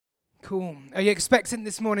Cool. Are you expecting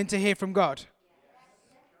this morning to hear from God?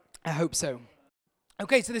 I hope so.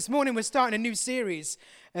 Okay, so this morning we're starting a new series.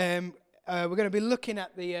 We're going to be looking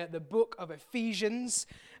at the book of Ephesians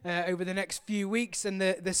over the next few weeks, and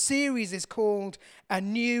the series is called A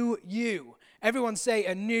New You. Everyone say,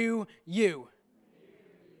 A New You.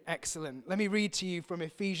 Excellent. Let me read to you from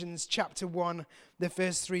Ephesians chapter 1, the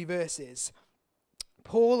first 3 verses.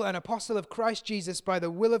 Paul, an apostle of Christ Jesus by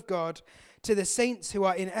the will of God, to the saints who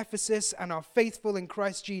are in Ephesus and are faithful in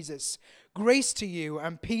Christ Jesus, grace to you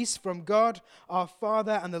and peace from God our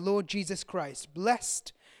Father and the Lord Jesus Christ.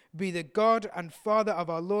 Blessed be the God and Father of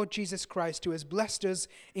our Lord Jesus Christ, who has blessed us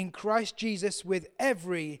in Christ Jesus with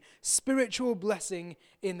every spiritual blessing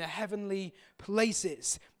in the heavenly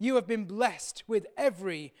places. You have been blessed with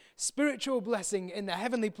every spiritual blessing in the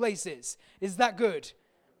heavenly places. Is that good?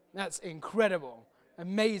 That's incredible.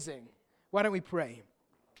 Amazing. Why don't we pray?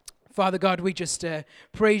 Father God, we just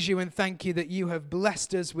praise you and thank you that you have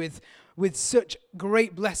blessed us with such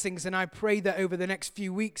great blessings. And I pray that over the next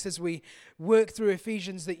few weeks as we work through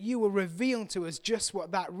Ephesians, that you will reveal to us just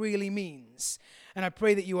what that really means. And I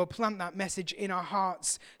pray that you will plant that message in our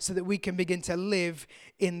hearts so that we can begin to live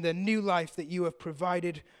in the new life that you have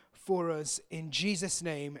provided for us in Jesus'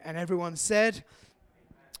 name. And everyone said,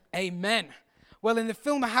 Amen. Well, in the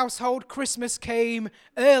Filmer household, Christmas came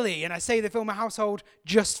early, and I say the Filmer household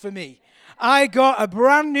just for me. I got a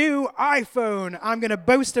brand new iPhone. I'm going to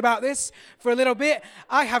boast about this for a little bit.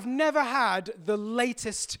 I have never had the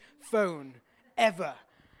latest phone, ever.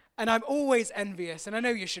 And I'm always envious, and I know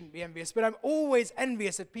you shouldn't be envious, but I'm always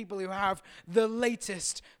envious of people who have the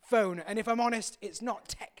latest phone. And if I'm honest, it's not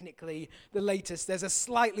technically the latest. There's a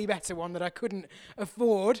slightly better one that I couldn't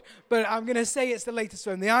afford, but I'm going to say it's the latest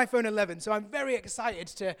phone, the iPhone 11. So I'm very excited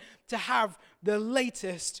to have the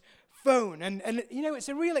latest phone. And you know, it's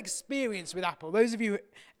a real experience with Apple. Those of you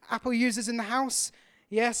Apple users in the house,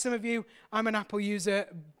 yes, some of you, I'm an Apple user,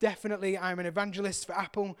 definitely. I'm an evangelist for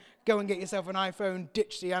Apple. Go and get yourself an iPhone,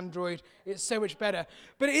 ditch the Android. It's so much better.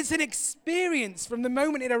 But it's an experience from the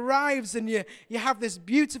moment it arrives and you have this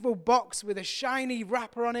beautiful box with a shiny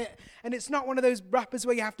wrapper on it. And it's not one of those wrappers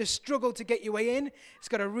where you have to struggle to get your way in. It's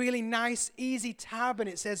got a really nice, easy tab and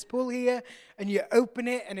it says pull here and you open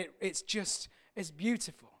it and it's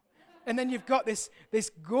beautiful. And then you've got this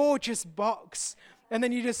gorgeous box. And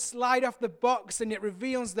then you just slide off the box and it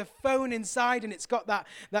reveals the phone inside and it's got that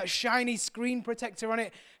shiny screen protector on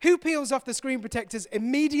it. Who peels off the screen protectors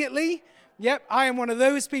immediately? Yep, I am one of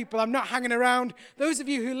those people. I'm not hanging around. Those of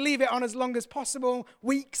you who leave it on as long as possible,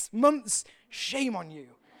 weeks, months, shame on you.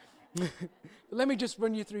 Let me just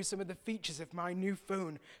run you through some of the features of my new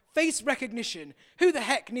phone. Face recognition. Who the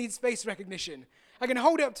heck needs face recognition? I can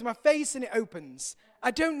hold it up to my face and it opens. I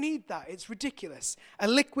don't need that. It's ridiculous. A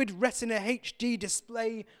liquid retina HD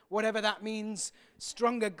display, whatever that means.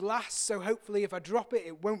 Stronger glass, so hopefully if I drop it,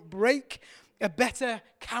 it won't break. A better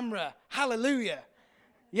camera. Hallelujah.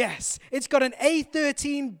 Yes. It's got an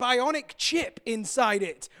A13 bionic chip inside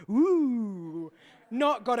it. Ooh.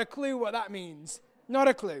 Not got a clue what that means. Not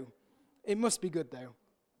a clue. It must be good, though.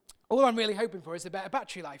 All I'm really hoping for is a better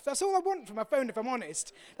battery life. That's all I want from my phone, if I'm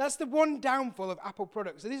honest. That's the one downfall of Apple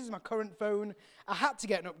products. So this is my current phone. I had to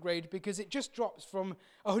get an upgrade because it just drops from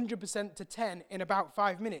 100% to 10 in about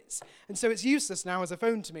 5 minutes. And so it's useless now as a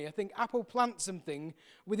phone to me. I think Apple plants something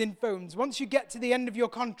within phones. Once you get to the end of your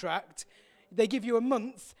contract, they give you a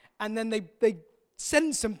month, and then they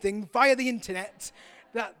send something via the internet,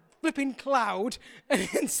 that flipping cloud,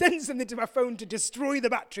 and send something to my phone to destroy the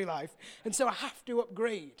battery life. And so I have to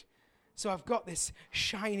upgrade. So I've got this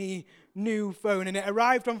shiny new phone, and it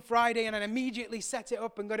arrived on Friday, and I immediately set it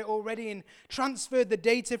up and got it all ready and transferred the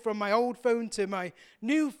data from my old phone to my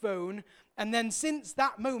new phone. And then since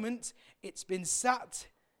that moment, it's been sat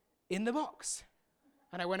in the box.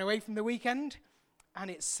 And I went away from the weekend,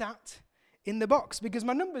 and it sat in the box because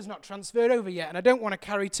my number's not transferred over yet, and I don't want to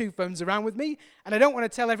carry 2 phones around with me, and I don't want to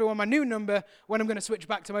tell everyone my new number when I'm going to switch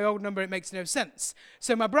back to my old number. It makes no sense.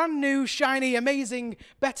 So my brand new, shiny, amazing,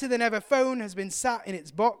 better than ever phone has been sat in its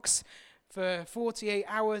box for 48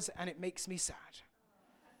 hours, and it makes me sad.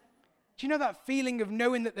 Do you know that feeling of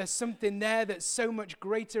knowing that there's something there that's so much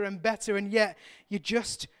greater and better, and yet you're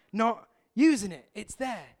just not using it? It's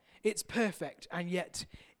there. It's perfect, and yet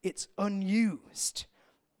it's unused.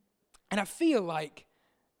 And I feel like,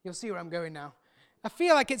 you'll see where I'm going now, I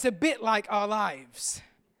feel like it's a bit like our lives.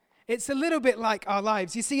 It's a little bit like our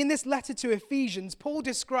lives. You see, in this letter to Ephesians, Paul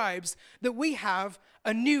describes that we have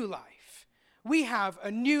a new life. We have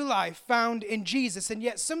a new life found in Jesus, and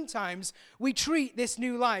yet sometimes we treat this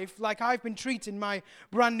new life like I've been treating my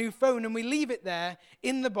brand new phone, and we leave it there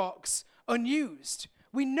in the box unused.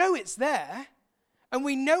 We know it's there, and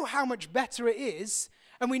we know how much better it is,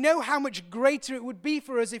 and we know how much greater it would be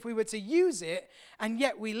for us if we were to use it, and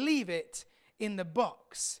yet we leave it in the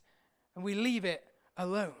box, and we leave it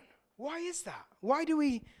alone. Why is that? Why do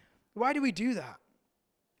we do that?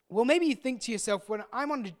 Well, maybe you think to yourself, when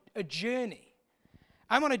I'm on a journey,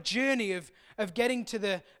 I'm on a journey of getting to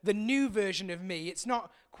the new version of me. It's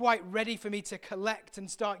not quite ready for me to collect and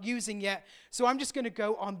start using yet, so I'm just going to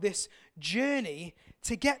go on this journey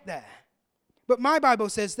to get there. But my Bible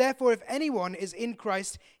says, therefore, if anyone is in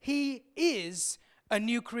Christ, he is a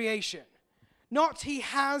new creation. Not he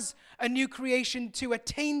has a new creation to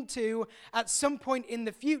attain to at some point in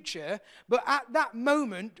the future, but at that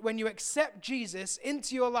moment when you accept Jesus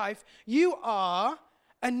into your life, you are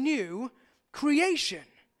a new creation.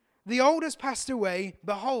 The old has passed away,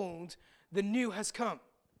 behold, the new has come.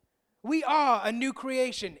 We are a new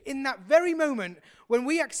creation. In that very moment when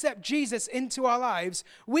we accept Jesus into our lives,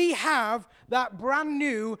 we have that brand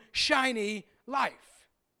new, shiny life.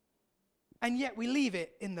 And yet we leave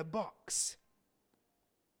it in the box.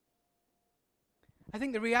 I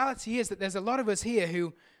think the reality is that there's a lot of us here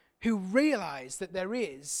who realize that there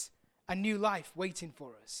is a new life waiting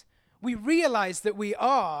for us. We realize that we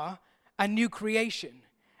are a new creation,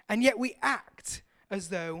 and yet we act as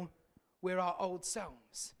though we're our old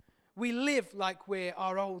selves. We live like we're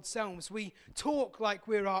our old selves. We talk like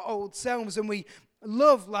we're our old selves, and we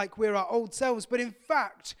love like we're our old selves. But in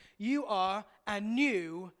fact, you are a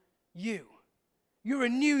new you. You're a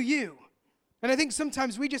new you. And I think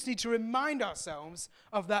sometimes we just need to remind ourselves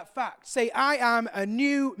of that fact. Say, I am a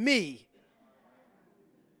new me.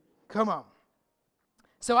 Come on.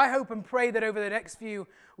 So I hope and pray that over the next few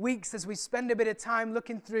weeks, as we spend a bit of time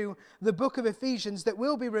looking through the book of Ephesians, that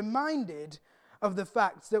we'll be reminded of the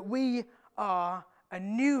fact that we are a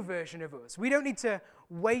new version of us. We don't need to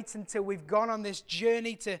wait until we've gone on this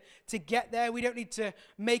journey to get there. We don't need to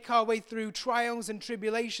make our way through trials and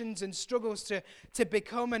tribulations and struggles to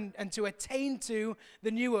become and to attain to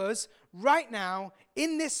the new us. Right now,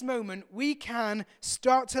 in this moment, we can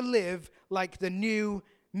start to live like the new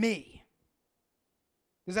me.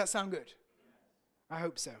 Does that sound good? I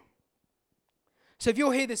hope so. So if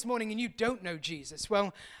you're here this morning and you don't know Jesus,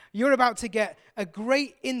 well, you're about to get a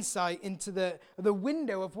great insight into the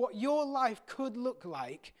window of what your life could look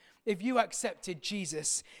like if you accepted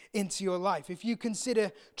Jesus into your life, if you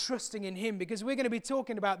consider trusting in him, because we're going to be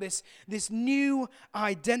talking about this new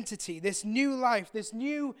identity, this new life, this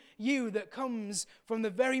new you that comes from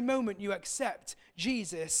the very moment you accept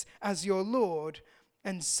Jesus as your Lord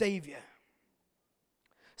and Savior.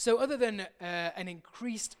 So other than an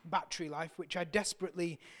increased battery life, which I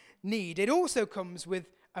desperately need, it also comes with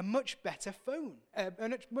a much better phone, a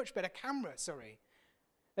much better camera, sorry.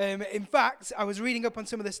 In fact, I was reading up on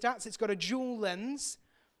some of the stats. It's got a dual lens,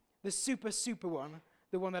 the super one,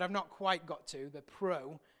 the one that I've not quite got to, the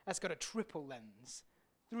Pro, that's got a triple lens.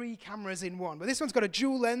 3 cameras in one. But this one's got a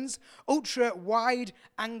dual lens, ultra wide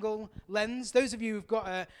angle lens. Those of you who've got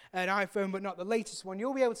an iPhone but not the latest one,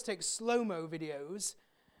 you'll be able to take slow-mo videos.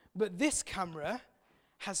 But this camera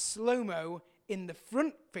has slow-mo in the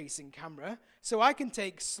front-facing camera, so I can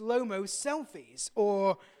take slow-mo selfies,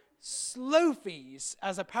 or slow-fies,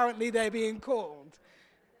 as apparently they're being called.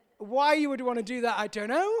 Why you would want to do that, I don't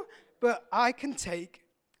know, but I can take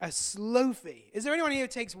a slow-fee. Is there anyone here who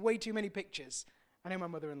takes way too many pictures? I know my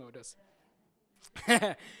mother-in-law does.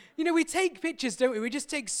 You know, we take pictures, don't we? We just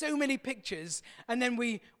take so many pictures, and then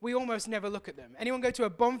we almost never look at them. Anyone go to a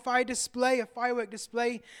bonfire display, a firework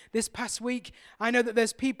display this past week? I know that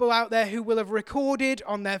there's people out there who will have recorded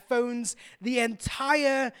on their phones the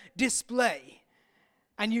entire display,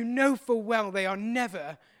 and you know full well they are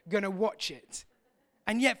never going to watch it.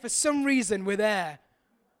 And yet, for some reason, we're there,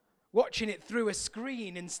 watching it through a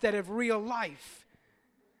screen instead of real life.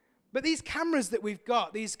 But these cameras that we've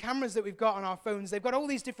got on our phones, they've got all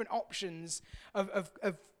these different options of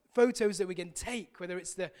photos that we can take, whether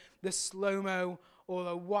it's the slow-mo or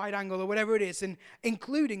the wide angle or whatever it is, and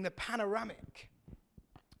including the panoramic.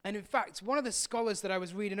 And in fact, one of the scholars that I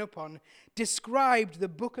was reading up on described the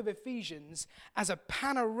book of Ephesians as a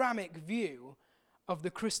panoramic view of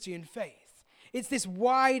the Christian faith. It's this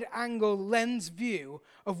wide-angle lens view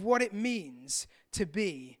of what it means to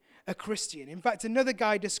be a Christian. In fact, another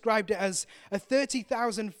guy described it as a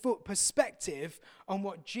 30,000-foot perspective on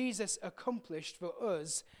what Jesus accomplished for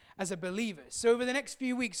us as a believer. So over the next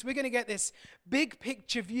few weeks, we're going to get this big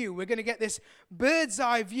picture view. We're going to get this bird's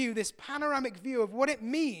eye view, this panoramic view of what it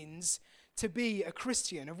means to be a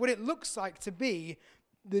Christian, of what it looks like to be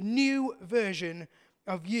the new version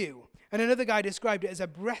of you. And another guy described it as a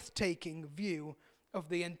breathtaking view of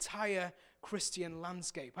the entire Christian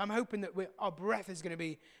landscape. I'm hoping that our breath is going to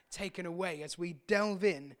be taken away as we delve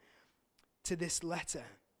in to this letter.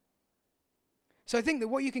 So I think that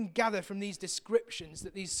what you can gather from these descriptions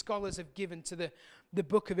that these scholars have given to the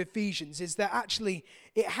book of Ephesians is that actually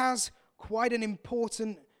it has quite an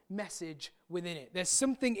important message within it. There's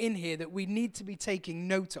something in here that we need to be taking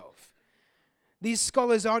note of. These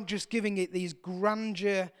scholars aren't just giving it these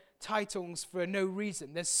grandeur titles for no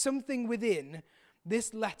reason. There's something within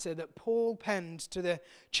this letter that Paul penned to the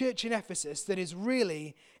church in Ephesus that is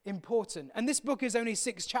really important. And this book is only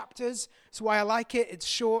 6 chapters. That's why I like it. It's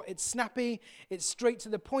short, it's snappy, it's straight to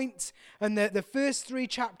the point. And the first 3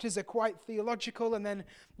 chapters are quite theological, and then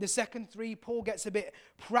the second 3, Paul gets a bit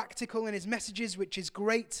practical in his messages, which is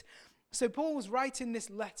great. So Paul's writing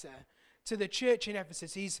this letter to the church in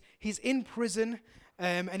Ephesus. He's in prison,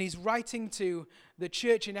 and he's writing to the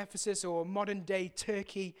church in Ephesus, or modern day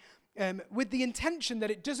Turkey, with the intention that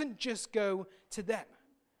it doesn't just go to them.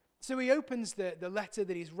 So he opens the letter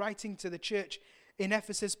that he's writing to the church in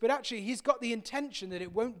Ephesus, but actually he's got the intention that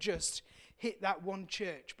it won't just hit that one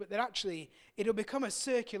church, but that actually it'll become a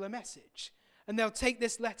circular message. And they'll take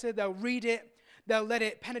this letter, they'll read it, they'll let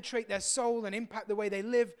it penetrate their soul and impact the way they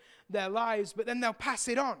live their lives, but then they'll pass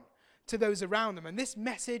it on to those around them. And this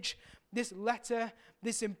message, this letter,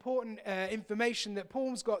 this important information that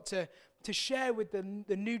Paul's got to share with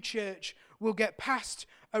the new church will get passed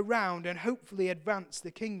around and hopefully advance the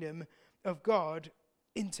kingdom of God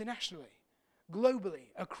internationally, globally,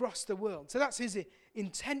 across the world. So that's his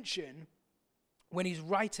intention when he's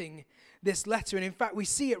writing this letter. And in fact, we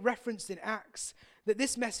see it referenced in Acts that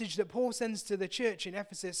this message that Paul sends to the church in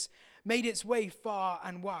Ephesus made its way far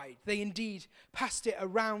and wide. They indeed passed it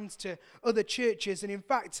around to other churches. And in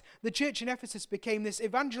fact, the church in Ephesus became this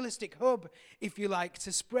evangelistic hub, if you like,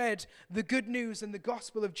 to spread the good news and the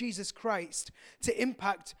gospel of Jesus Christ to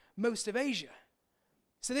impact most of Asia.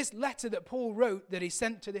 So this letter that Paul wrote that he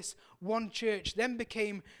sent to this one church then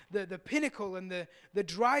became the pinnacle and the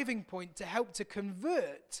driving point to help to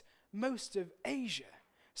convert most of Asia.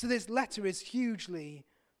 So this letter is hugely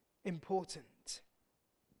important.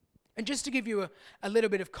 And just to give you a little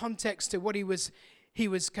bit of context to what he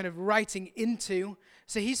was kind of writing into.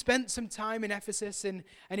 So he spent some time in Ephesus and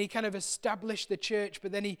he kind of established the church,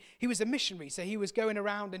 but then he was a missionary. So he was going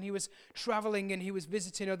around and he was traveling and he was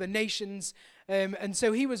visiting other nations. And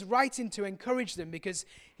so he was writing to encourage them because,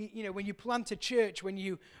 when you plant a church, when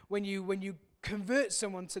you convert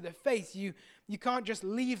someone to the faith, you can't just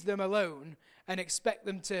leave them alone and expect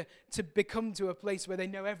them to become to a place where they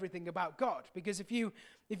know everything about God. Because if you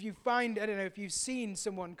find, I don't know, if you've seen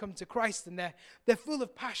someone come to Christ and they're full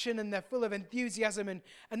of passion and they're full of enthusiasm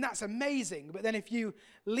and that's amazing. But then if you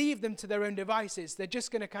leave them to their own devices, they're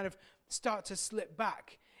just going to kind of start to slip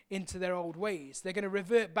back into their old ways. They're going to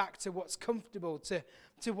revert back to what's comfortable, to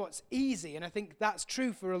what's easy. And I think that's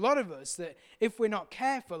true for a lot of us, that if we're not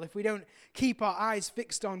careful, if we don't keep our eyes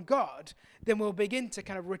fixed on God, then we'll begin to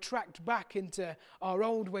kind of retract back into our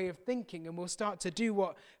old way of thinking, and we'll start to do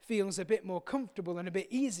what feels a bit more comfortable and a bit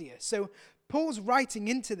easier. So Paul's writing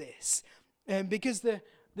into this because the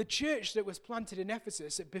church that was planted in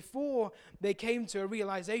Ephesus, before they came to a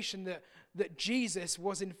realization that Jesus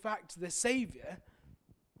was in fact the Savior,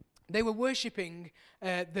 they were worshipping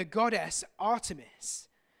the goddess Artemis.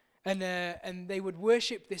 And they would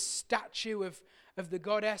worship this statue of the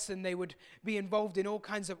goddess, and they would be involved in all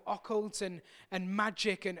kinds of occult and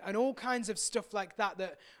magic and all kinds of stuff like that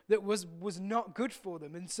was not good for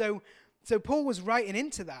them. And so Paul was writing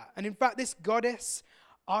into that. And in fact, this goddess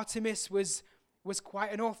Artemis was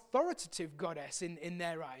quite an authoritative goddess in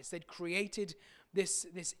their eyes. They'd created this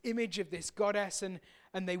image of this goddess, and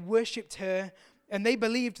they worshipped her. And they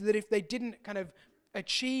believed that if they didn't kind of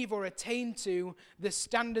achieve or attain to the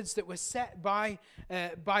standards that were set by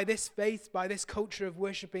this faith, by this culture of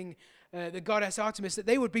worshipping the goddess Artemis, that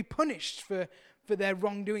they would be punished for their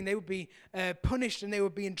wrongdoing. They would be punished, and they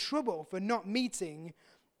would be in trouble for not meeting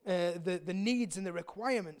the needs and the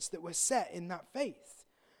requirements that were set in that faith.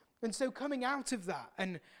 And so coming out of that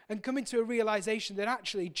and coming to a realization that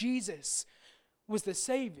actually Jesus was the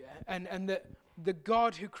Savior, and that the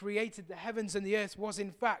God who created the heavens and the earth was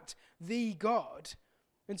in fact the God.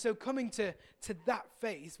 And so coming to that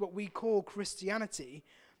faith, what we call Christianity,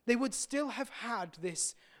 they would still have had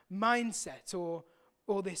this mindset or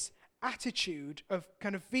this attitude of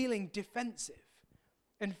kind of feeling defensive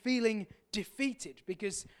and feeling defeated,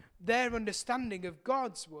 because their understanding of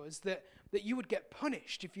God's was that you would get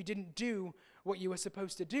punished if you didn't do what you were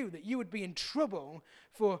supposed to do, that you would be in trouble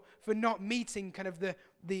for not meeting kind of the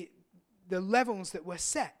levels that were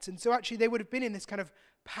set. And so actually they would have been in this kind of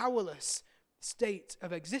powerless state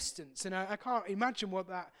of existence. And I can't imagine what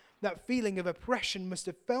that feeling of oppression must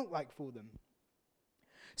have felt like for them.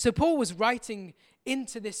 So Paul was writing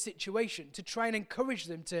into this situation to try and encourage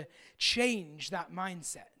them to change that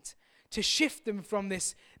mindset, to shift them from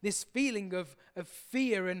this feeling of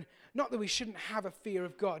fear. And not that we shouldn't have a fear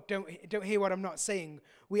of God. Don't hear what I'm not saying.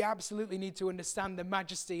 We absolutely need to understand the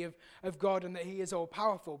majesty of God and that he is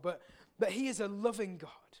all-powerful. But he is a loving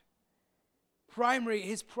God.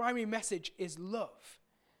 His primary message is love.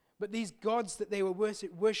 But these gods that they were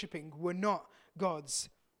worshipping were not gods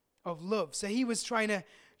of love. So he was trying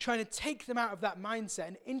to take them out of that mindset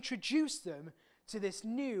and introduce them to this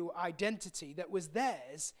new identity that was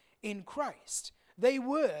theirs in Christ. They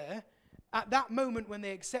were, at that moment when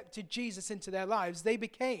they accepted Jesus into their lives, they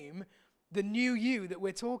became the new you that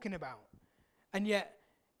we're talking about. And yet,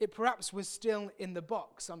 it perhaps was still in the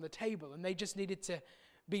box on the table, and they just needed to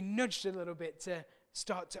be nudged a little bit to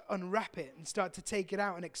start to unwrap it and start to take it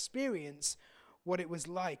out and experience what it was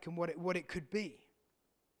like and what it could be.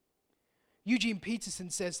 Eugene Peterson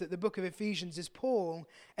says that the book of Ephesians is Paul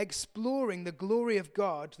exploring the glory of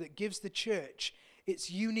God that gives the church its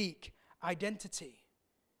unique identity.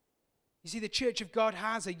 You see, the church of God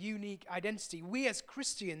has a unique identity. We as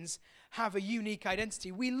Christians have a unique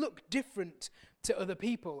identity. We look different to other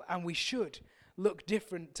people, and we should look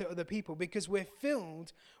different to other people because we're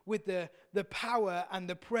filled with the power and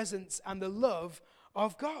the presence and the love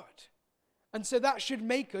of God. And so that should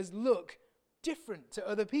make us look different to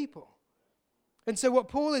other people. And so what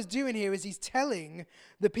Paul is doing here is he's telling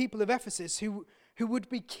the people of Ephesus who would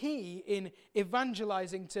be key in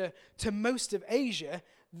evangelizing to most of Asia,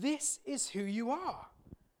 this is who you are.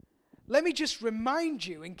 Let me just remind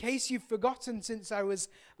you, in case you've forgotten since I was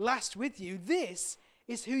last with you, this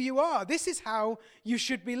is who you are. This is how you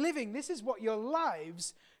should be living. This is what your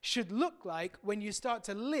lives should look like when you start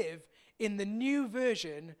to live in the new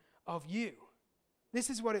version of you. This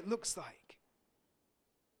is what it looks like.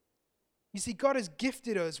 You see, God has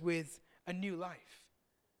gifted us with a new life.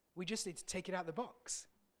 We just need to take it out of the box.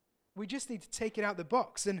 We just need to take it out of the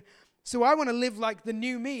box. And so I want to live like the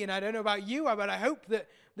new me. And I don't know about you, but I hope that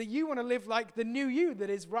you want to live like the new you that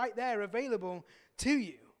is right there available to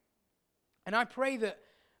you. And I pray that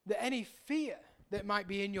any fear that might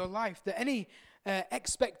be in your life, that any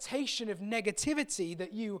expectation of negativity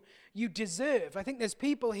that you deserve. I think there's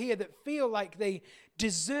people here that feel like they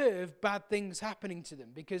deserve bad things happening to them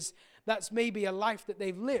because that's maybe a life that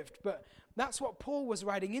they've lived. But that's what Paul was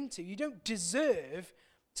writing into. You don't deserve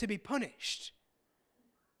to be punished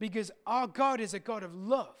because our God is a God of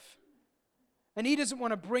love. And he doesn't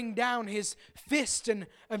want to bring down his fist and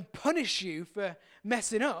punish you for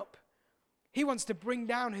messing up. He wants to bring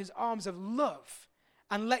down his arms of love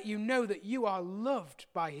and let you know that you are loved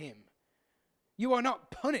by him. You are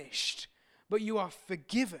not punished, but you are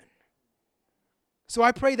forgiven. So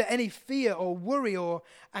I pray that any fear or worry or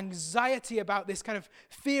anxiety about this kind of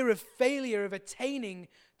fear of failure of attaining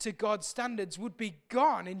to God's standards would be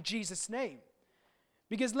gone in Jesus' name.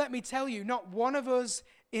 Because let me tell you, not one of us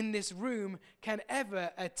in this room can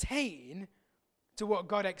ever attain to what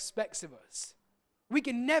God expects of us. We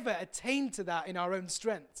can never attain to that in our own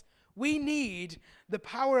strength. We need the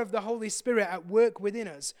power of the Holy Spirit at work within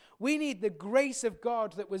us. We need the grace of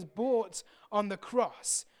God that was bought on the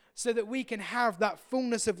cross so that we can have that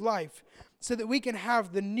fullness of life, so that we can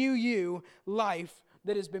have the new you life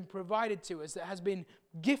that has been provided to us, that has been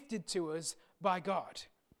gifted to us by God.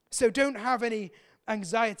 So don't have any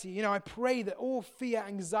anxiety. I pray that all fear,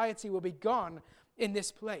 anxiety will be gone in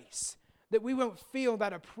this place, that we won't feel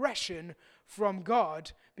that oppression from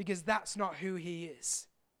God because that's not who he is.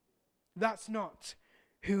 That's not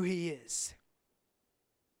who he is.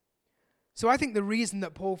 So I think the reason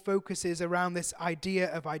that Paul focuses around this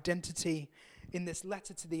idea of identity in this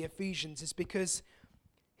letter to the Ephesians is because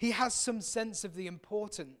he has some sense of the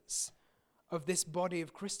importance of this body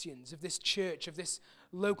of Christians, of this church, of this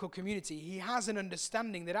local community. He has an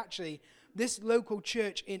understanding that actually this local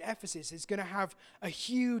church in Ephesus is going to have a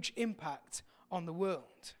huge impact on the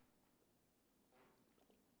world.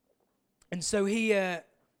 And so he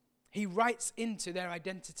writes into their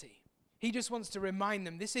identity. He just wants to remind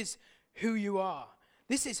them, this is who you are.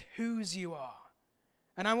 This is whose you are.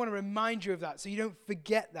 And I want to remind you of that so you don't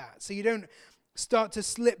forget that, so you don't start to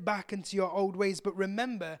slip back into your old ways. But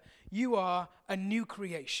remember, you are a new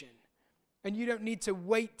creation. And you don't need to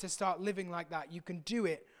wait to start living like that. You can do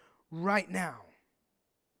it right now.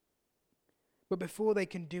 But before they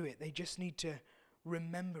can do it, they just need to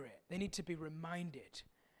remember it. They need to be reminded.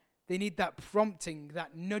 They need that prompting,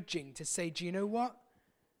 that nudging to say, do you know what?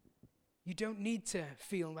 You don't need to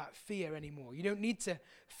feel that fear anymore. You don't need to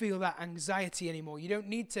feel that anxiety anymore. You don't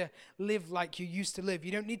need to live like you used to live.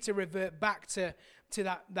 You don't need to revert back to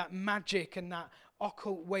that magic and that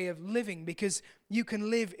occult way of living, because you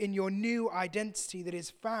can live in your new identity that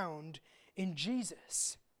is found in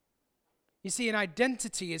Jesus. You see, an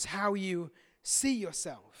identity is how you see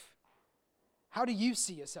yourself. How do you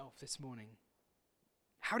see yourself this morning?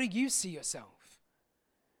 How do you see yourself?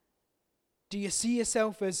 Do you see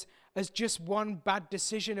yourself as just one bad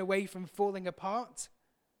decision away from falling apart?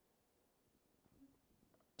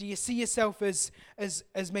 Do you see yourself as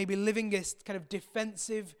maybe living this kind of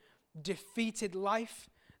defensive, defeated life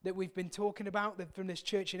that we've been talking about from this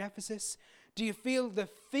church in Ephesus? Do you feel the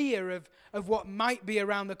fear of what might be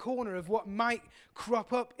around the corner, of what might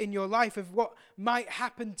crop up in your life, of what might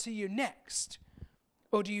happen to you next?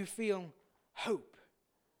 Or do you feel hope?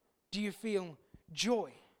 Do you feel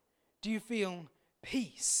joy? Do you feel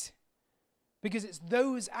peace? Because it's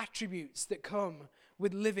those attributes that come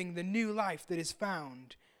with living the new life that is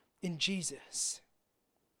found in Jesus.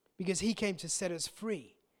 Because he came to set us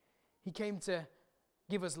free. He came to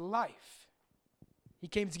give us life. He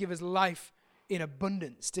came to give us life in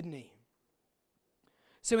abundance, didn't he?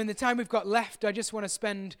 So in the time we've got left, I just want to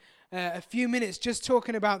spend a few minutes just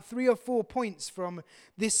talking about 3 or 4 points from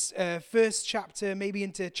this first chapter, maybe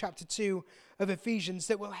into chapter 2 of Ephesians,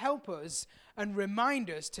 that will help us and remind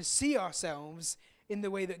us to see ourselves in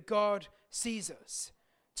the way that God sees us,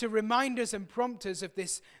 to remind us and prompt us of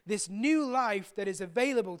this new life that is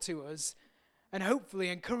available to us, and hopefully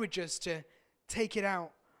encourage us to take it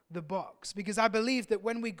out the box. Because I believe that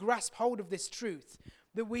when we grasp hold of this truth,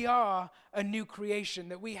 that we are a new creation,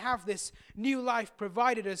 that we have this new life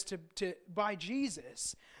provided us by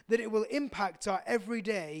Jesus, that it will impact our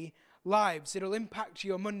everyday lives. It'll impact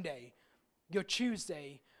your Monday, your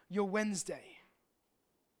Tuesday, your Wednesday.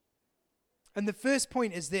 And the first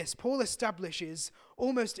point is this. Paul establishes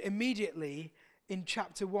almost immediately in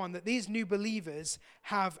chapter 1 that these new believers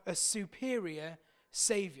have a superior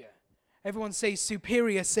Savior. Everyone say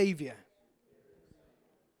superior Savior.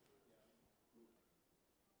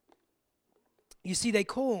 You see, they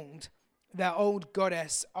called their old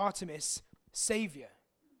goddess Artemis Savior.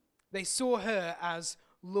 They saw her as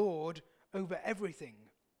Lord over everything.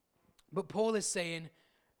 But Paul is saying,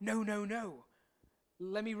 no, no, no.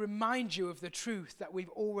 Let me remind you of the truth that we've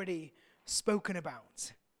already spoken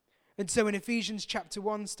about. And so in Ephesians chapter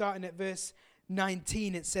 1, starting at verse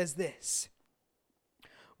 19, it says this.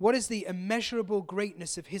 What is the immeasurable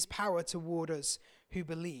greatness of his power toward us who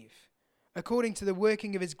believe? According to the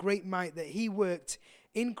working of his great might that he worked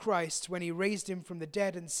in Christ when he raised him from the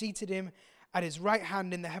dead and seated him at his right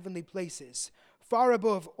hand in the heavenly places, far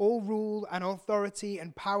above all rule and authority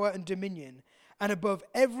and power and dominion, and above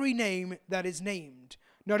every name that is named,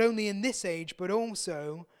 not only in this age, but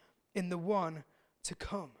also in the one to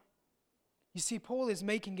come. You see, Paul is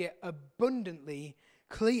making it abundantly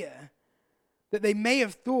clear that they may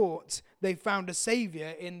have thought they found a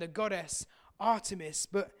savior in the goddess Artemis,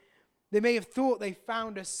 but they may have thought they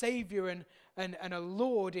found a savior and a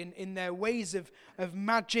lord in their ways of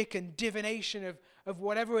magic and divination, of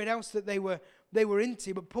whatever else that they were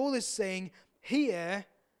into. But Paul is saying, here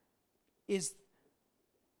is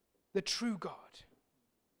the true God.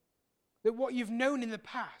 That what you've known in the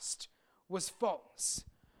past was false.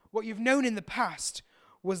 What you've known in the past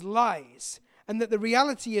was lies. And that the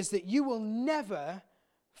reality is that you will never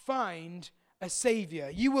find a savior.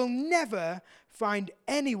 You will never find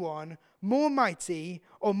anyone more mighty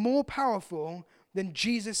or more powerful than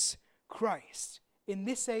Jesus Christ in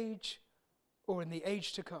this age or in the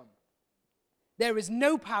age to come. There is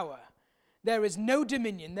no power, there is no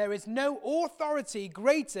dominion, there is no authority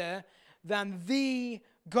greater than the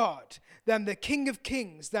God, than the King of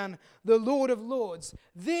Kings, than the Lord of Lords.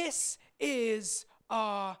 This is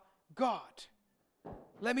our God.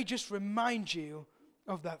 Let me just remind you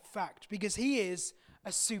of that fact, because he is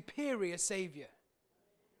a superior Savior.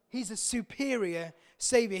 He's a superior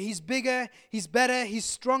Savior. He's bigger, he's better, he's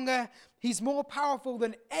stronger, he's more powerful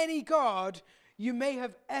than any God you may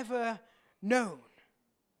have ever known.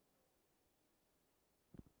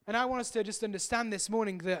 And I want us to just understand this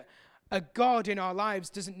morning that a God in our lives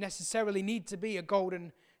doesn't necessarily need to be a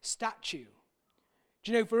golden statue.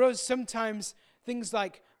 Do you know, for us, sometimes things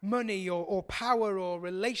like money or power or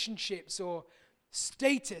relationships or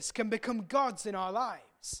status can become gods in our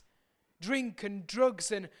lives. Drink and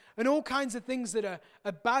drugs and all kinds of things that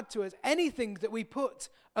are bad to us. Anything that we put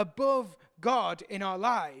above God in our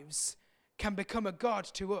lives can become a god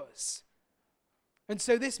to us. And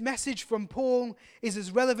so this message from Paul is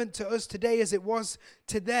as relevant to us today as it was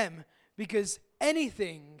to them, because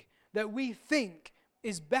anything that we think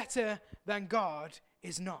is better than God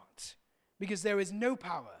is not. Because there is no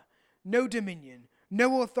power, no dominion,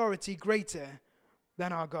 no authority greater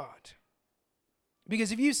than our God.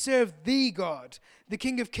 Because if you serve the God, the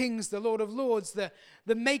King of Kings, the Lord of Lords, the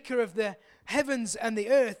maker of the heavens and the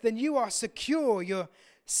earth, then you are secure, you're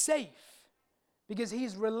safe. Because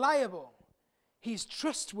he's reliable, he's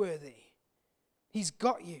trustworthy, he's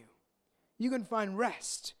got you. You can find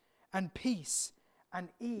rest and peace and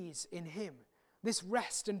ease in him. This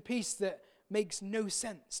rest and peace that makes no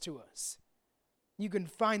sense to us. You can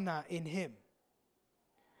find that in him.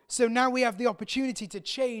 So now we have the opportunity to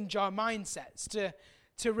change our mindsets,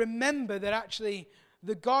 to remember that actually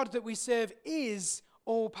the God that we serve is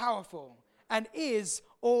all-powerful and is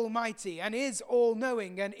almighty and is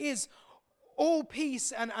all-knowing and is all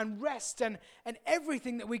peace and rest and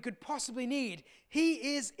everything that we could possibly need.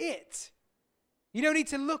 He is it. You don't need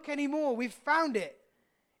to look anymore. We've found it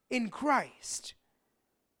in Christ.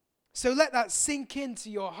 So let that sink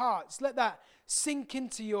into your hearts. Let that sink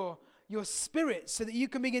into your spirit so that you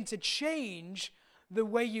can begin to change the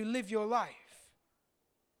way you live your life.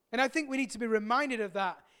 And I think we need to be reminded of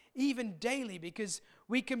that even daily, because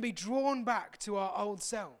we can be drawn back to our old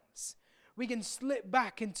selves. We can slip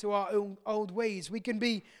back into our own old ways. We can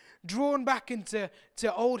be drawn back into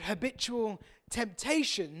old habitual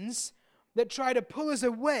temptations that try to pull us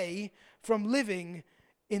away from living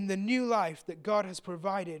in the new life that God has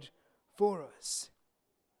provided for us.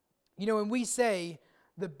 You know, when we say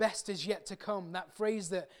the best is yet to come, that phrase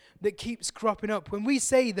that keeps cropping up, when we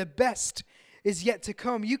say the best is yet to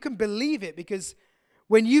come, you can believe it, because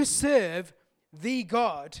when you serve the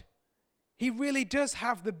God, he really does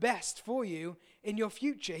have the best for you in your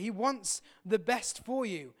future. He wants the best for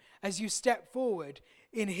you as you step forward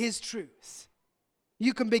in his truth.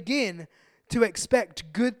 You can begin to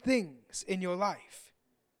expect good things in your life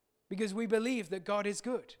because we believe that God is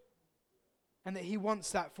good and that he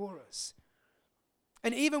wants that for us.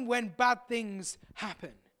 And even when bad things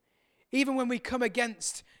happen, even when we come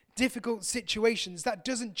against difficult situations, that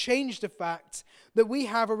doesn't change the fact that we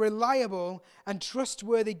have a reliable and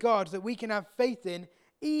trustworthy God that we can have faith in,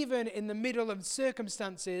 even in the middle of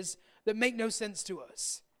circumstances that make no sense to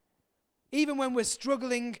us. Even when we're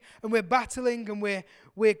struggling and we're battling and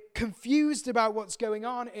we're confused about what's going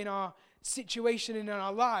on in our situation and in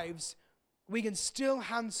our lives, we can still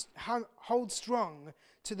hold strong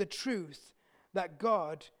to the truth that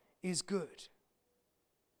God is good.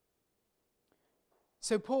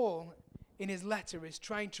 So Paul, in his letter, is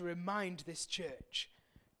trying to remind this church,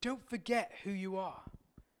 don't forget who you are.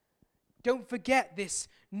 Don't forget this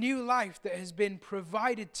new life that has been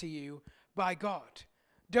provided to you by God.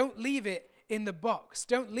 Don't leave it in the box.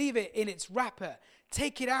 Don't leave it in its wrapper.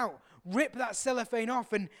 Take it out. Rip that cellophane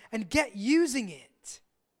off and get using it.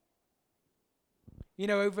 You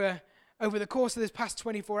know, over the course of this past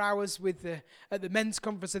 24 hours at the men's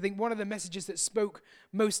conference, I think one of the messages that spoke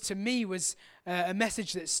most to me was a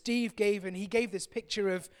message that Steve gave, and he gave this picture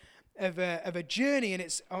of a journey, and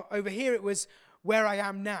it's over here it was where I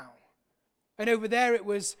am now, and over there it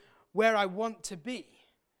was where I want to be.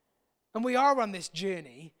 And we are on this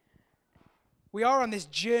journey. We are on this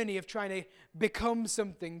journey of trying to become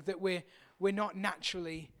something that we're not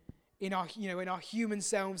naturally in our human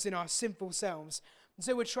selves, in our sinful selves. And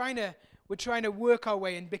so we're trying to work our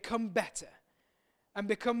way and become better and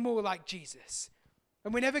become more like Jesus.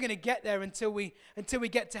 And we're never going to get there until we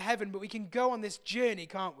get to heaven, but we can go on this journey,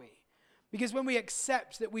 can't we? Because when we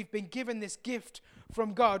accept that we've been given this gift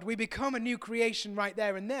from God, we become a new creation right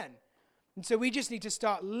there and then. And so we just need to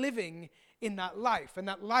start living in that life, and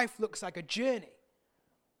that life looks like a journey.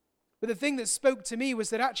 But the thing that spoke to me was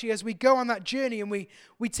that actually as we go on that journey and we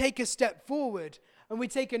take a step forward, and we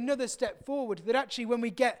take another step forward, that actually when we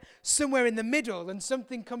get somewhere in the middle and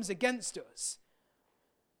something comes against us,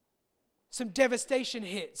 some devastation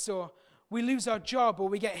hits, or we lose our job, or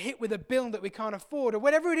we get hit with a bill that we can't afford, or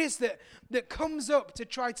whatever it is that comes up to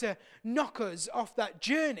try to knock us off that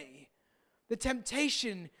journey, the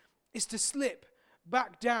temptation is to slip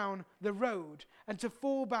back down the road and to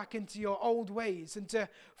fall back into your old ways and to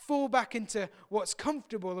fall back into what's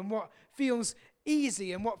comfortable and what feels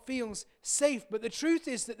easy and what feels safe. But the truth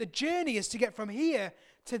is that the journey is to get from here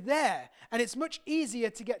to there, and it's much easier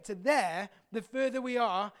to get to there the further we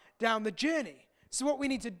are down the journey. So what we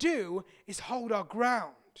need to do is hold our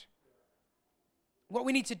ground. What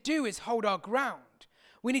we need to do is hold our ground.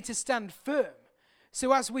 We need to stand firm.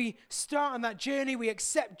 So as we start on that journey, we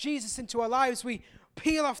accept Jesus into our lives, we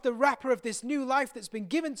peel off the wrapper of this new life that's been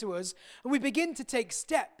given to us, and we begin to take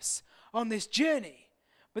steps on this journey.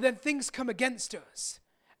 But then things come against us,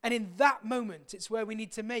 And in that moment, it's where we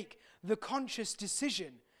need to make the conscious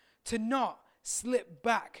decision to not slip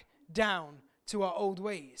back down to our old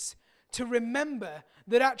ways. To remember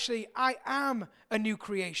that actually I am a new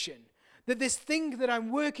creation. That this thing that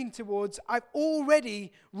I'm working towards, I've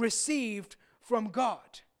already received from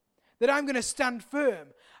God. That I'm going to stand firm.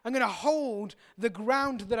 I'm going to hold the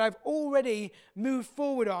ground that I've already moved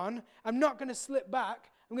forward on. I'm not going to slip back.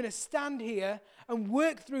 I'm going to stand here and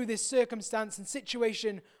work through this circumstance and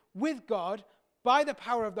situation with God by the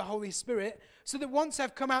power of the Holy Spirit, so that once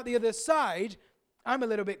I've come out the other side, I'm a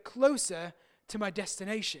little bit closer to my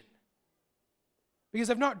destination. Because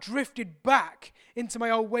I've not drifted back into my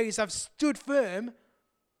old ways. I've stood firm.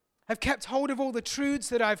 I've kept hold of all the truths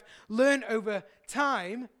that I've learned over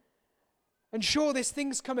time. And sure, this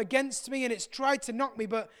thing's come against me and it's tried to knock me,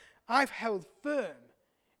 but I've held firm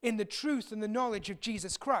in the truth and the knowledge of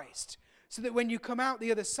Jesus Christ, so that when you come out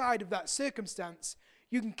the other side of that circumstance,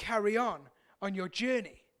 you can carry on your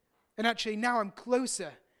journey. And actually now I'm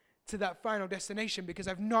closer to that final destination because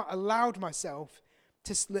I've not allowed myself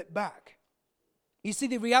to slip back. You see,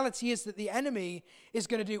 the reality is that the enemy is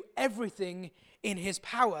going to do everything in his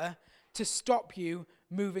power to stop you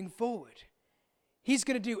moving forward. He's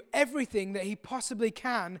going to do everything that he possibly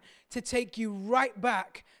can to take you right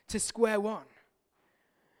back to square one.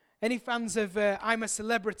 Any fans of I'm a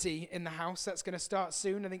Celebrity in the house? That's going to start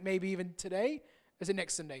soon. I think maybe even today. Is it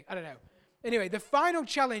next Sunday? I don't know. Anyway, the final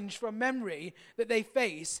challenge from memory that they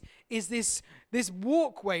face is this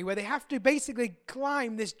walkway where they have to basically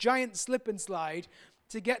climb this giant slip and slide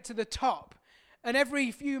to get to the top. And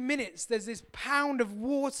every few minutes, there's this pound of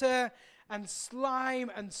water and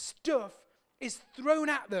slime and stuff is thrown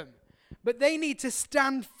at them. But they need to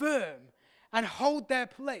stand firm and hold their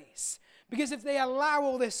place. Because if they allow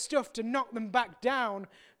all this stuff to knock them back down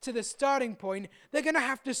to the starting point, they're going to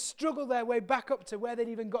have to struggle their way back up to where they'd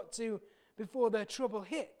even got to before their trouble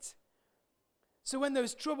hit. So when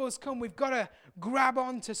those troubles come, we've got to grab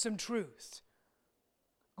onto some truth.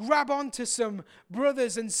 Grab onto some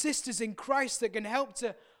brothers and sisters in Christ that can help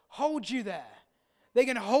to hold you there. They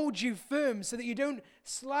can hold you firm so that you don't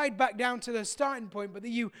slide back down to the starting point, but that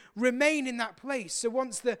you remain in that place. So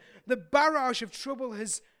once the barrage of trouble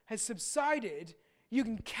has subsided, you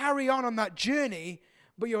can carry on that journey,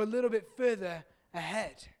 but you're a little bit further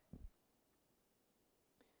ahead.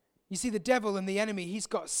 You see, the devil and the enemy, he's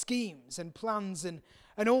got schemes and plans and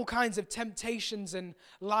all kinds of temptations and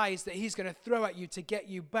lies that he's going to throw at you to get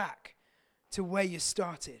you back to where you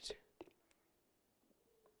started.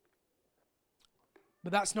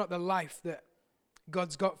 But that's not the life that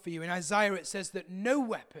God's got for you. In Isaiah it says that no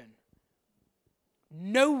weapon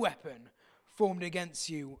formed against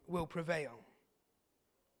you will prevail.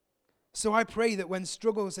 So I pray that when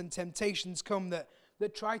struggles and temptations come that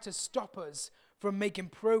try to stop us from making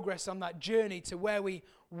progress on that journey to where we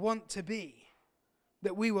want to be,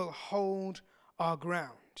 that we will hold our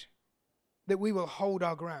ground. That we will hold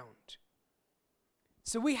our ground.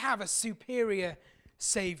 So we have a superior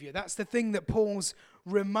Savior. That's the thing that Paul's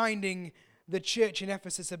reminding the church in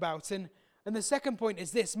Ephesus about. And the second point is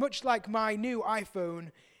this: much like my new iPhone,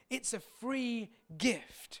 it's a free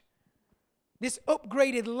gift. This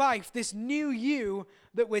upgraded life, this new you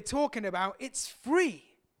that we're talking about, it's free.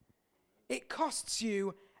 It costs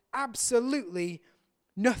you absolutely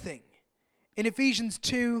nothing. In Ephesians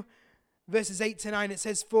 2, verses 8 to 9, it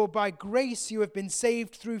says, "For by grace you have been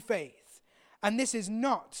saved through faith, and this is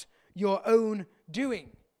not your own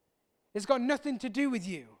doing." It's got nothing to do with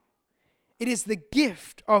you. It is the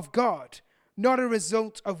gift of God, not a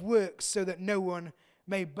result of works, so that no one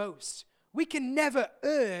may boast. We can never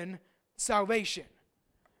earn salvation.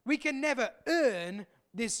 We can never earn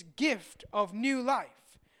this gift of new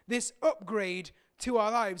life, this upgrade to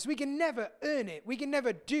our lives. We can never earn it. We can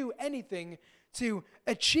never do anything to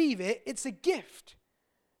achieve it. It's a gift.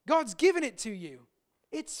 God's given it to you.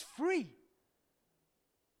 It's free.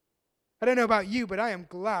 I don't know about you, but I am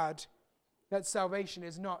glad that salvation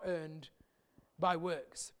is not earned by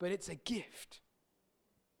works, but it's a gift.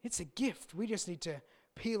 It's a gift. We just need to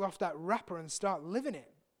peel off that wrapper and start living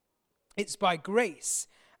it. It's by grace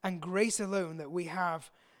and grace alone that we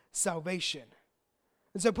have salvation.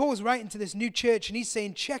 And so Paul's writing to this new church and he's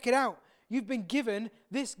saying, check it out. You've been given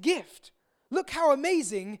this gift. Look how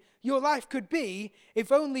amazing your life could be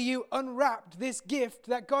if only you unwrapped this gift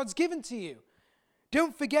that God's given to you.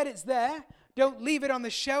 Don't forget it's there. Don't leave it on the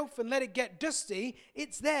shelf and let it get dusty.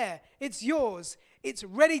 It's there. It's yours. It's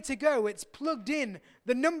ready to go. It's plugged in.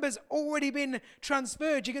 The number's already been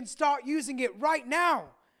transferred. You can start using it right now.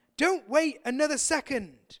 Don't wait another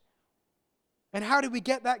second. And how do we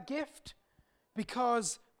get that gift?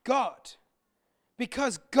 Because God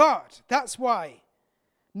Because God, that's why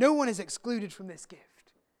no one is excluded from this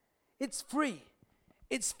gift. It's free.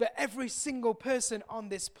 It's for every single person on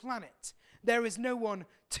this planet. There is no one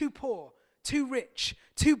too poor, too rich,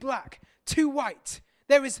 too black, too white.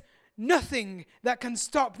 There is nothing that can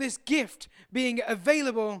stop this gift being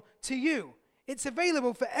available to you. It's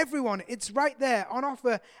available for everyone. It's right there on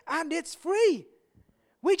offer, and it's free.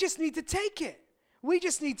 We just need to take it. We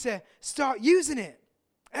just need to start using it.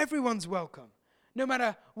 Everyone's welcome. No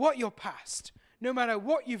matter what your past, no matter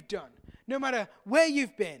what you've done, no matter where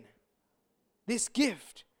you've been, this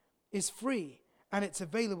gift is free and it's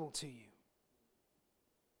available to you.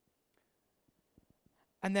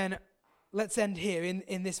 And then let's end here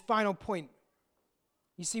in this final point.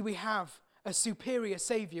 You see, we have a superior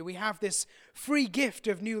Savior. We have this free gift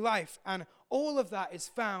of new life, and all of that is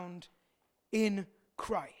found in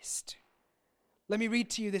Christ. Let me read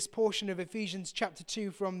to you this portion of Ephesians chapter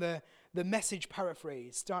 2 from the Message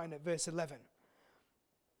paraphrase, starting at verse 11.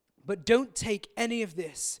 But don't take any of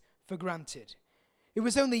this for granted. It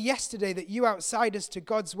was only yesterday that you outsiders to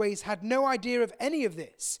God's ways had no idea of any of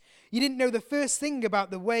this. You didn't know the first thing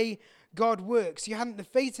about the way God works. You hadn't the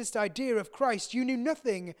faintest idea of Christ. You knew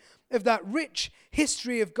nothing of that rich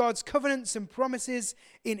history of God's covenants and promises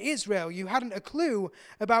in Israel. You hadn't a clue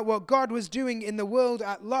about what God was doing in the world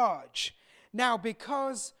at large. Now,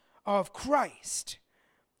 because of Christ,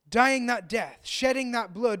 dying that death, shedding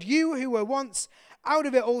that blood, you who were once out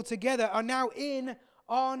of it altogether are now in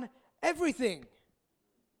on everything.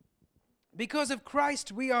 Because of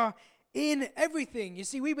Christ, we are in everything. You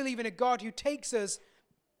see, we believe in a God who takes us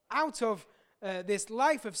out of this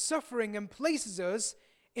life of suffering and places us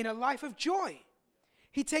in a life of joy.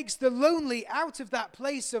 He takes the lonely out of that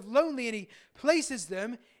place of lonely, and he places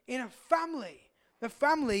them in a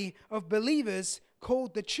family of believers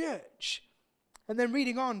called the church. And then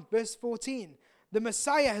reading on, verse 14, the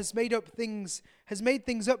Messiah has made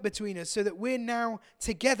things up between us so that we're now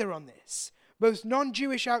together on this. Both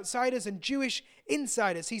non-Jewish outsiders and Jewish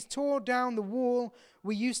insiders. He's torn down the wall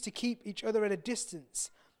we used to keep each other at a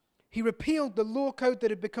distance. He repealed the law code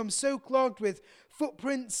that had become so clogged with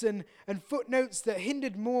footprints and footnotes that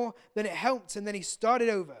hindered more than it helped, and then he started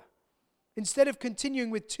over. Instead of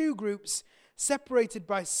continuing with two groups separated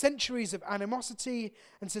by centuries of animosity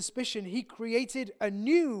and suspicion, he created a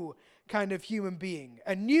new kind of human being,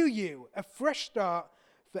 a new you, a fresh start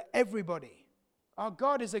for everybody. Our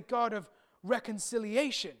God is a God of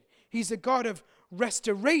reconciliation. He's a God of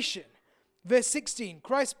restoration. Verse 16,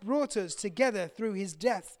 Christ brought us together through his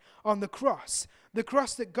death on the cross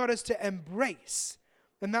that got us to embrace,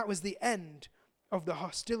 and that was the end of the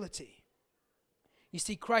hostility. You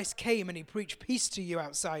see, Christ came and he preached peace to you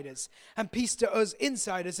outsiders and peace to us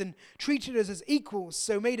insiders and treated us as equals,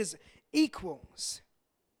 so made us equals.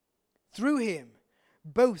 Through him,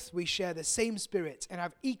 both we share the same Spirit and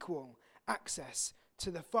have equal access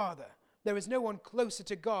to the Father. There is no one closer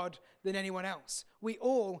to God than anyone else. We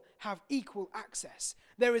all have equal access.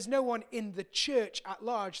 There is no one in the church at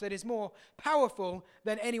large that is more powerful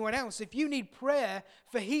than anyone else. If you need prayer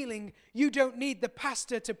for healing, you don't need the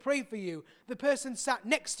pastor to pray for you. The person sat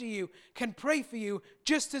next to you can pray for you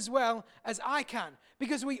just as well as I can,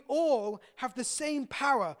 because we all have the same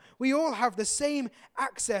power. We all have the same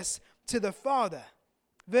access to the Father.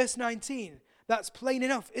 Verse 19, that's plain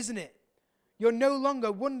enough, isn't it? You're no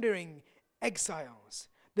longer wandering exiles.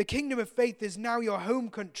 The kingdom of faith is now your home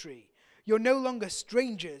country. You're no longer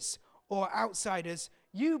strangers or outsiders.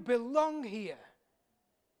 You belong here.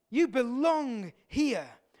 You belong here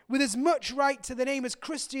with as much right to the name as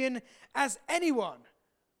Christian as anyone.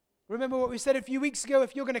 Remember what we said a few weeks ago?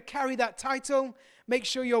 If you're going to carry that title, make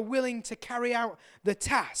sure you're willing to carry out the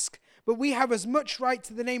task. But we have as much right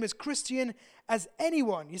to the name as Christian as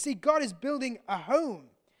anyone. You see, God is building a home.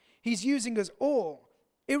 He's using us all,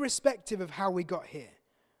 irrespective of how we got here.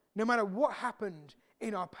 No matter what happened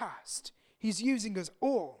in our past, he's using us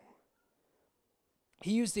all.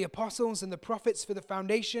 He used the apostles and the prophets for the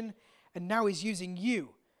foundation, and now he's using you,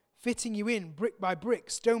 fitting you in brick by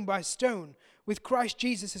brick, stone by stone, with Christ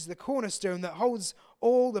Jesus as the cornerstone that holds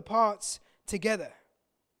all the parts together.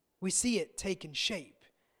 We see it taking shape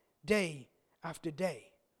day after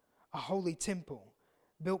day, a holy temple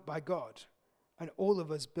built by God, and all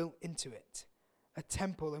of us built into it, a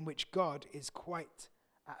temple in which God is quite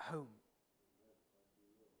at home.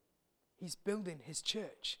 He's building his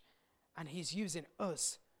church, and he's using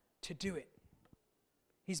us to do it.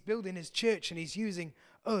 He's building his church, and he's using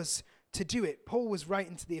us to do it. Paul was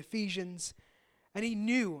writing to the Ephesians, and he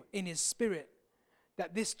knew in his spirit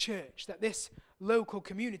that this church, that this local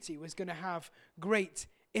community was going to have great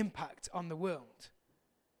impact on the world.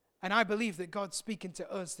 And I believe that God's speaking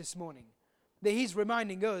to us this morning, that he's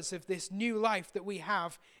reminding us of this new life that we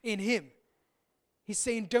have in him. He's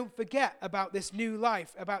saying, don't forget about this new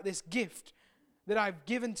life, about this gift that I've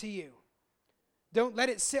given to you. Don't let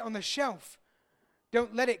it sit on the shelf.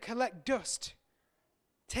 Don't let it collect dust.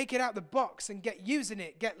 Take it out the box and get using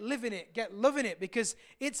it, get living it, get loving it, because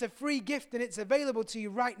it's a free gift and it's available to you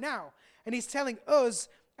right now. And he's telling us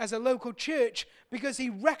as a local church because he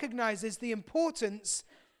recognizes the importance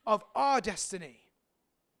of our destiny.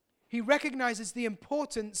 He recognizes the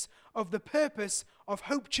importance of the purpose of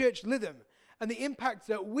Hope Church Lytham and the impact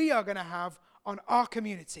that we are going to have on our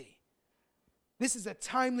community. This is a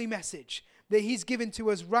timely message that he's given to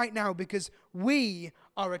us right now because we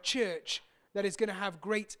are a church that is going to have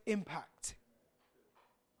great impact.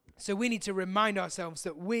 So we need to remind ourselves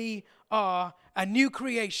that we are a new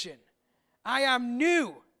creation. I am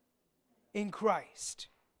new in Christ.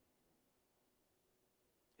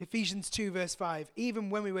 Ephesians 2 verse 5, even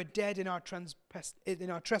when we were dead in our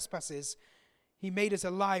trespasses, he made us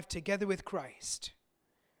alive together with Christ.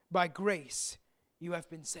 By grace, you have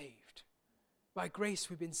been saved. By grace,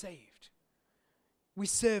 we've been saved. We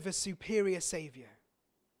serve a superior Savior.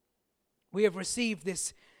 We have received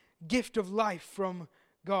this gift of life from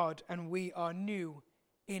God, and we are new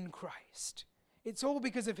in Christ. It's all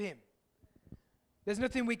because of him. There's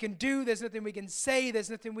nothing we can do, there's nothing we can say, there's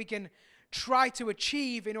nothing we can try to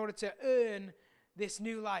achieve in order to earn this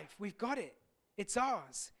new life. We've got it. It's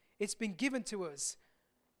ours. It's been given to us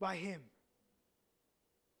by him.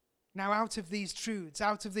 Now, out of these truths,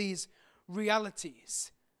 out of these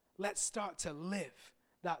realities, let's start to live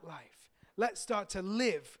that life. Let's start to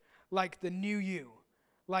live like the new you,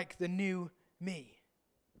 like the new me.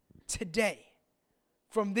 Today,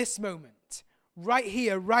 from this moment, right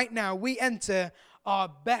here, right now, we enter our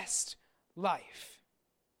best life.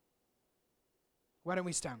 Why don't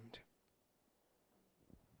we stand?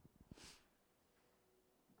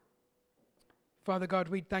 Father God,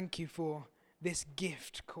 we thank you for this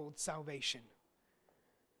gift called salvation.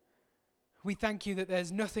 We thank you that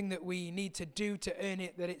there's nothing that we need to do to earn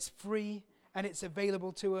it, that it's free and it's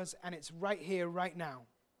available to us and it's right here, right now.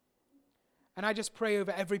 And I just pray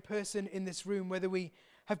over every person in this room, whether we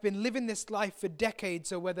have been living this life for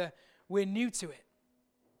decades or whether we're new to it,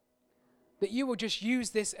 that you will just use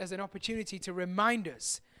this as an opportunity to remind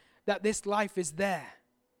us that this life is there.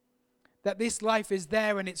 That this life is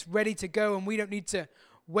there and it's ready to go, and we don't need to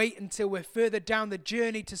wait until we're further down the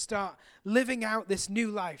journey to start living out this new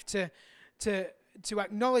life, to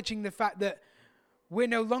acknowledging the fact that we're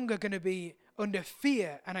no longer going to be under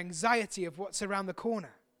fear and anxiety of what's around the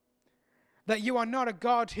corner. That you are not a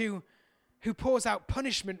God who pours out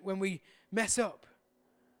punishment when we mess up.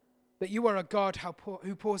 That you are a God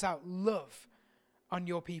who pours out love on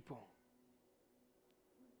your people.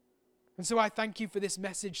 And so I thank you for this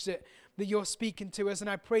message that you're speaking to us, and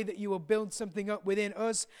I pray that you will build something up within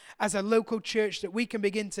us as a local church, that we can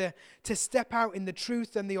begin to step out in the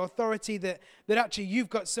truth and the authority that actually you've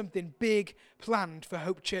got something big planned for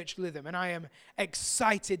Hope Church Lytham, and I am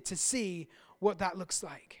excited to see what that looks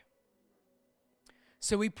like.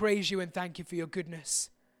 So we praise you and thank you for your goodness.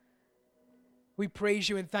 We praise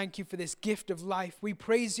you and thank you for this gift of life. We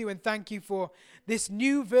praise you and thank you for this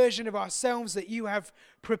new version of ourselves that you have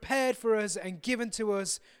prepared for us and given to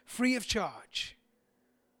us free of charge.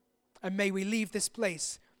 And may we leave this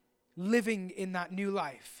place living in that new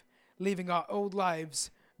life, leaving our old lives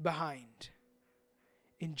behind.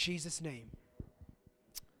 In Jesus' name.